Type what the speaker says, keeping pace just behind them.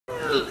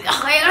What's up,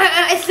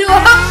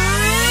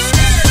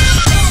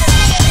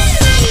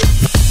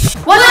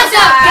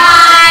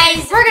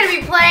 guys? We're gonna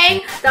be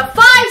playing the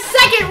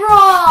 5-second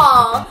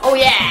rule. Oh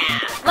yeah,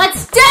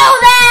 let's do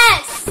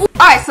this.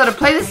 Alright, so to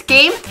play this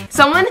game,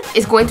 someone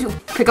is going to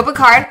pick up a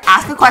card,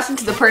 ask a question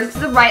to the person to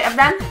the right of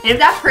them, and if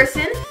that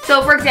person,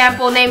 so for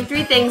example, name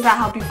 3 things that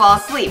help you fall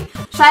asleep.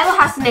 Shiloh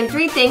has to name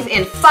 3 things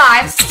in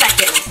 5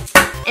 seconds.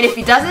 And if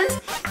he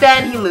doesn't,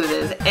 then he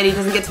loses and he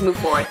doesn't get to move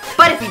forward.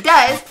 But if he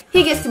does,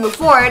 he gets to move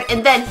forward,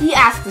 and then he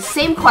asks the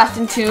same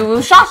question to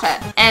Shasha.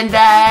 And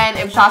then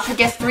if Shasha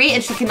gets 3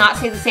 and she cannot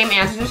say the same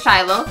answer to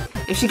Shiloh,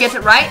 if she gets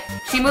it right,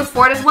 she moves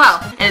forward as well.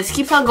 And it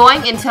keeps on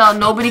going until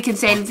nobody can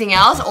say anything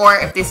else, or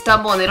if they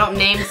stumble and they don't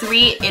name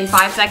 3 in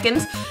 5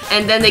 seconds,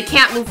 and then they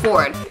can't move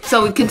forward.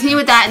 So we continue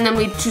with that, and then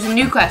we choose a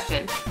new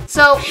question.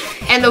 So,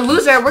 and the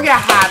loser, we're gonna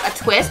have a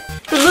twist.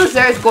 The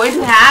loser is going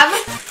to have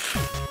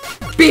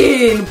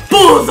Bean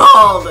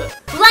Boozled!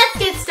 Let's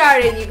get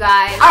started, you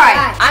guys.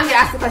 Alright, I'm gonna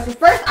ask the question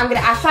first. I'm gonna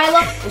ask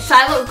Shiloh, and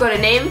Shiloh is gonna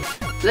name,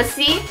 let's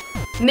see,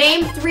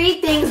 name 3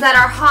 things that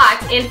are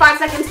hot in 5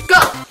 seconds. Go!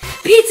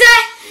 Pizza,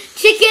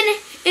 chicken,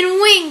 and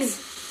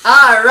wings.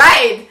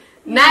 Alright,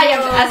 now you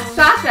have to ask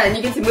Shasha, and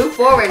you get to move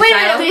forward,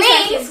 Shiloh.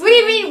 Wings? What do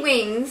you mean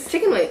wings?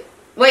 Chicken wing.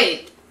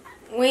 Wait.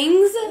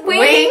 Wings?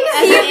 Wings?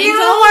 You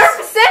more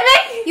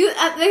specific? You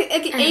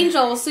like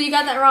angel, so you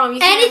got that wrong.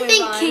 You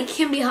Anything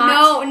can be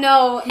hot.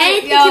 No.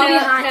 Anything can be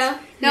hot.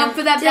 No,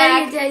 put that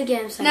back. Do it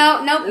again. No,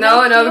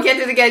 We can't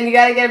do it again. You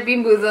gotta get a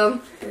Bean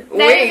Boozled.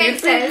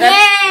 Wings.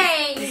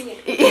 Yay!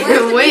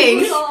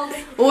 Wings.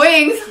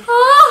 Wings.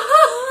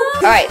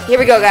 Alright, here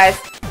we go, guys.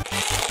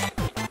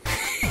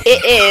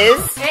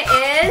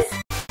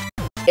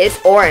 It's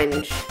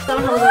orange.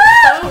 Don't hold it.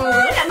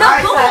 No,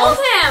 Alright, don't hold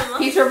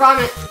him. He's your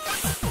vomit.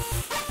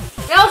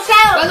 No,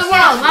 Shiloh. Go in the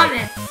world.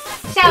 Vomit.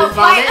 Shiloh,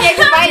 Vomit?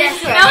 bite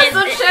into it. That was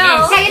so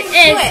chill.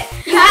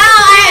 I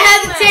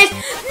have to taste.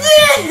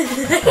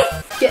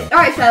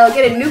 Alright, Shiloh,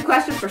 get a new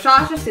question for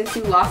Shasha since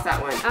you lost that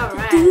one.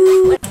 Alright.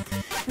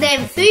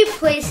 Name 3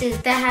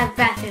 places that have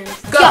bathrooms.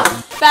 Go.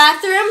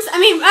 Bathrooms? I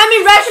mean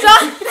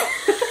restaurants.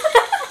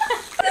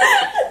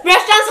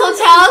 Restaurants,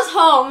 hotels,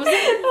 homes.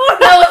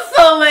 That was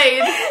so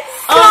late.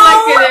 Oh my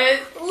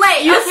goodness.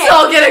 Late. You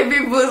so getting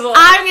Bean Boozled.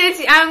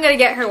 I'm gonna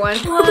get her one.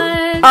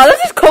 Oh, this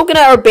is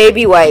coconut or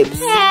baby wipes.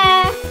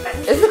 Yeah.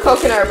 This is a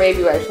coconut or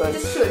baby wipes one.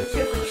 Just shoot.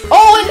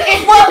 Oh, it's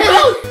spoiled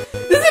milk.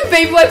 This is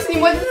baby wipes and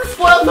what is the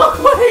spoiled milk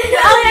one?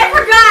 Oh, I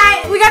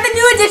forgot. We got the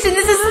new edition.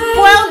 This is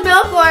spoiled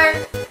milk or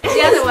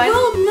the other one.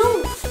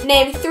 No.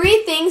 Name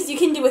 3 things you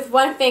can do with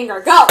 1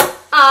 finger. Go.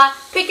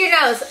 Pick your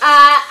nose.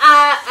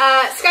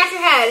 Scratch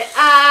your head.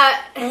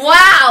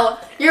 Wow,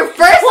 your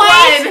first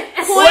one.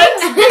 Point.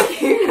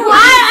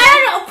 I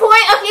don't know.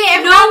 Point.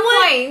 Okay, No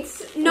points.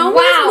 No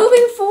one's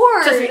moving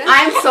forward. Trust me,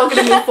 I'm so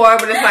gonna move forward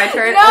when it's my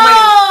turn. No.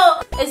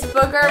 Oh It's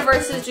booger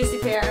versus juicy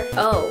pear. my God.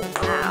 Oh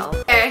wow.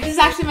 This is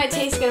actually my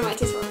taste. Good, my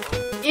taste one.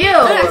 Ew. You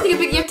have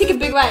to take a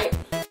big bite.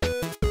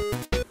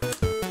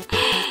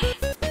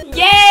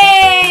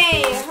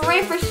 Yay!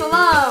 Hooray for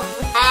Shalom.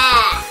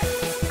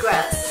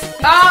 Gross.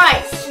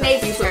 Alright.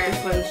 Snape's turn.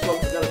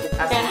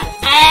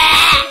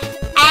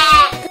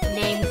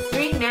 Name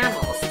 3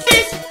 mammals.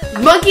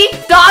 Monkey,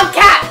 dog,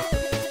 cat,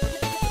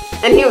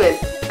 and human,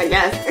 I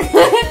guess.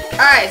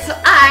 Alright, so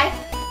I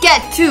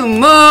get to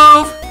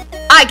move.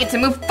 I get to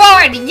move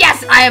forward.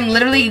 Yes, I am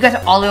literally, you guys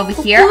are all over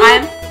here.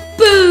 I'm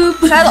boop.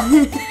 Shiloh.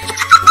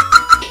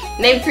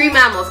 Name 3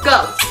 mammals.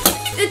 Go.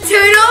 The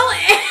turtle.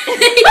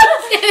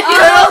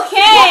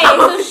 Okay,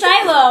 so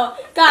Shiloh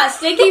got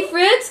sticky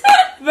fruits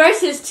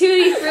versus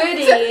tutti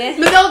frutti.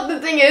 No, the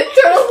thing is,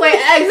 turtles lay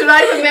eggs. They're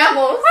not even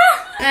mammals.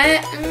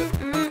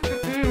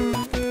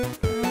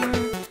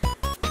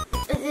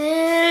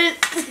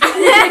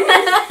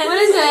 What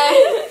is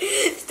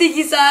it?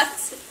 Sticky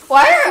socks.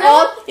 Why are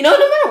all, no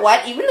matter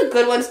what, even the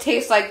good ones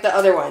taste like the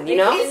other one, you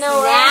know?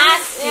 No,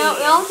 nasty. They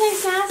don't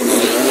taste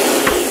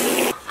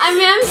nasty. I'm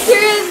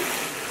curious.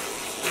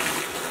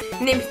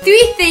 Name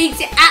 3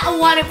 things at a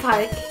water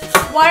park.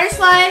 Water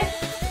slide.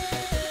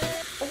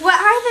 What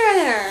are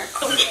there?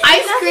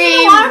 Ice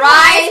cream, Ice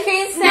rides.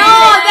 cream, No,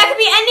 that could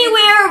be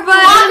anywhere,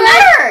 but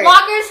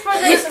Lockers for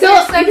the You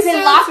can say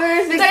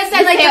lockers. You could have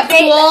said like a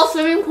pool,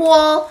 swimming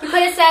pool. You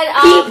could have said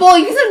People,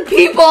 you said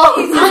people.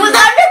 I was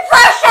under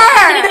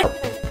pressure.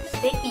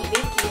 Sticky,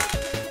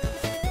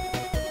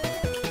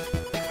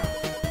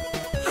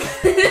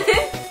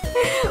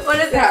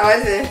 What is That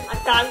was it.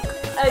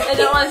 I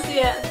don't want to see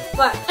it.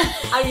 But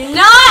are you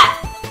not?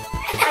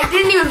 I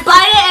didn't even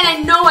bite it and I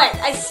know it.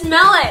 I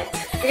smell it.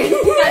 Did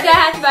I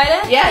have to bite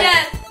it?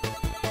 Yes.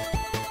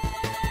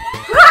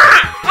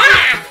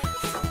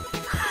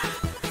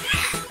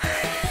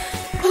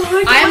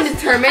 I am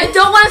determined. I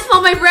don't want to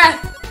smell my breath.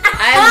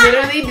 I am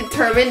literally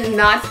determined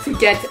not to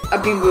get a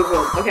Bean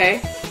Boozled,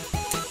 okay?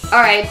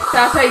 Alright,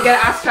 Shasha, you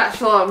gotta ask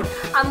Shalom.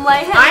 I'm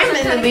lightheaded. I'm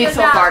in the lead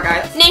so far,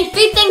 guys. Name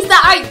 3 things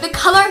that are the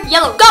color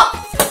yellow. Go!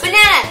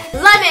 Banana,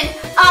 lemon,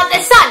 the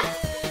sun.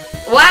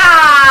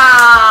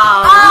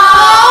 Wow!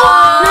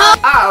 Oh!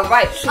 Oh,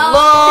 Alright,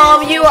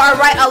 Shalom, you are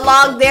right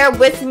along there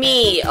with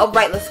me.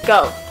 Alright, let's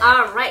go.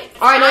 Alright.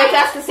 Alright, now you have to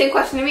ask the same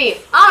question to me.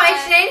 Alright,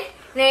 Sinead.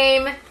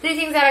 Name 3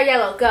 things that are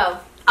yellow. Go.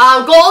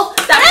 Gold.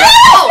 That's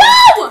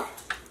No!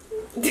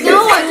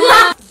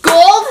 No!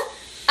 Gold.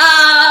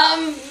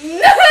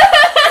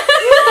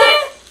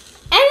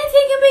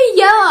 Anything can be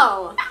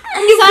yellow.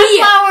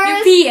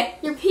 Sunflowers.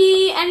 Your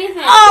pea,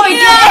 anything. Oh my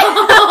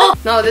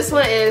god! No, this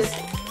one is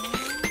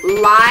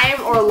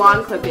lime or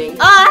lawn clipping.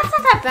 Oh, that's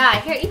not that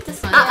bad. Here, eat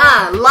this one.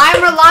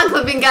 Lime or lawn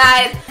clipping,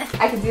 guys.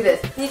 I can do this.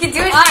 You can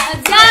do it.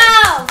 Let's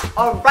Go!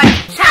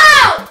 Alright.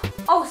 Ow!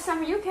 Oh,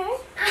 Summer, you okay?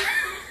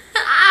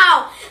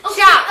 Ow!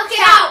 Okay, Chow, okay,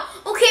 chow.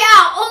 ow! Okay,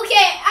 ow!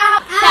 Okay,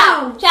 ow!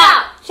 Ow! Chow!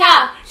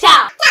 Chow!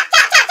 Chow!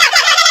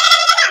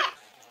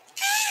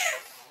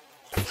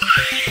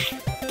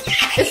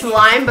 It's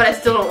lime, but I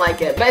still don't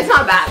like it. But it's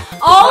not bad.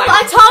 Oh,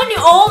 I'm telling you,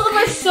 all of them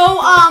are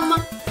so, I'm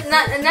gonna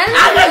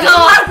go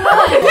wash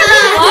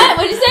What?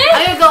 What'd you say?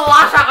 I'm gonna go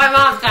wash out my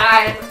mouth,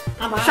 guys.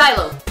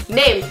 Shiloh,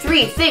 name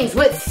 3 things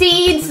with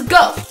seeds.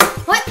 Go.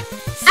 What?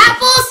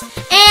 Apples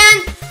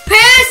and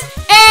pears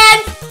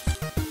and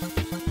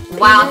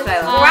Wow,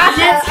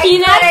 Shiloh.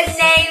 Peanuts.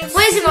 names.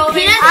 What is it?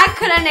 Peanuts? I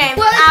could have named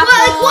What?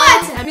 apple.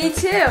 What? Me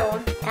too.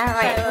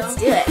 Alright, let's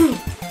do it.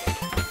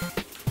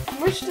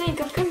 Where's Sinead?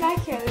 Come back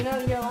here. They know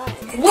you're alive.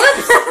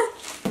 Whoops!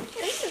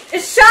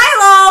 It's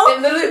Shiloh!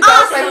 It literally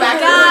bounced right back.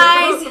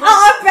 Guys!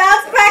 Oh, it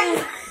bounced back!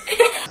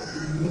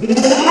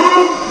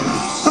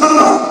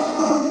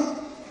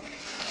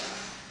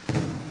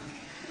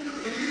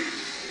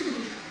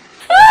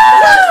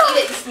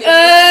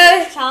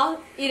 Child,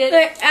 eat it.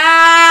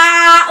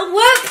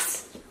 Whoops!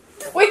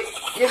 Wait.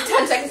 You have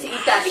 10 seconds to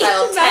eat that,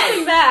 Shiloh.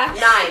 10, back.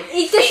 9,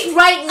 Eat this 8,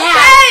 right now.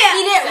 Okay.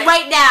 Eat it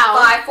right now.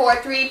 5,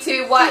 4, 3,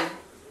 2, 1.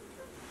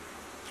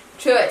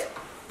 Chew it.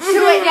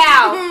 Chew it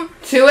now.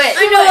 Chew it.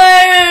 I know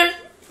it.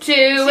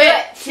 Chew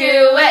it.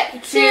 Chew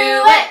it.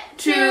 Chew it.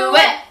 Chew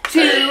it.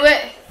 Chew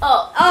it.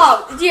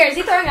 Oh, dear, is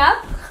he throwing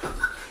up?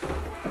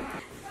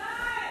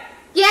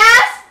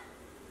 Yes?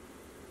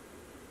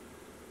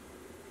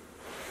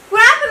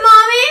 What happened,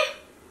 Mommy?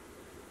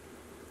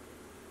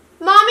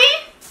 Mommy?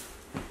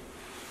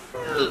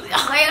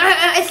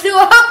 I threw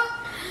up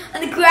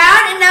on the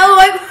ground and now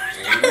like...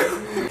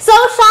 So,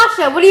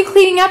 Shasha, what are you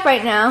cleaning up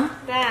right now?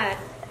 Bad.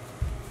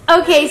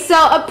 Okay, so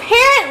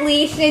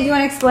apparently, Sinead, do you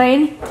want to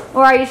explain?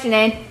 Or are you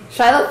Sinead?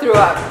 Shiloh threw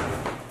up.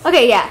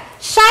 Okay, yeah.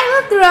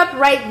 Shiloh threw up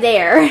right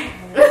there. Ew, I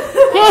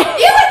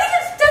think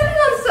I'm stepping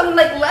on some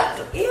like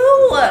left.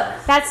 Ew.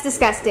 That's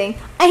disgusting.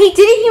 And he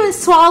didn't even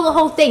swallow the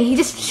whole thing. He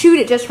just chewed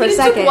it just for He a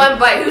just took second. one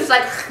bite. He was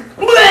like,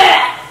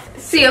 bleh.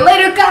 See you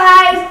later,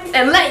 guys,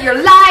 and let your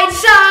light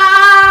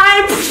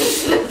shine.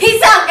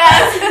 Peace out,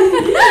 guys.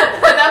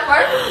 That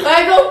part. When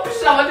I go,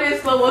 I want to do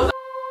slow motion.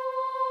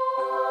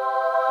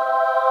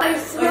 My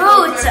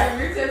throat.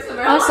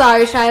 I'm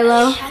sorry,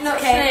 Shiloh.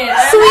 Okay.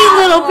 Sweet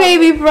little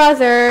baby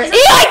brother. Ew,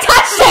 I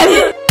touched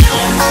him!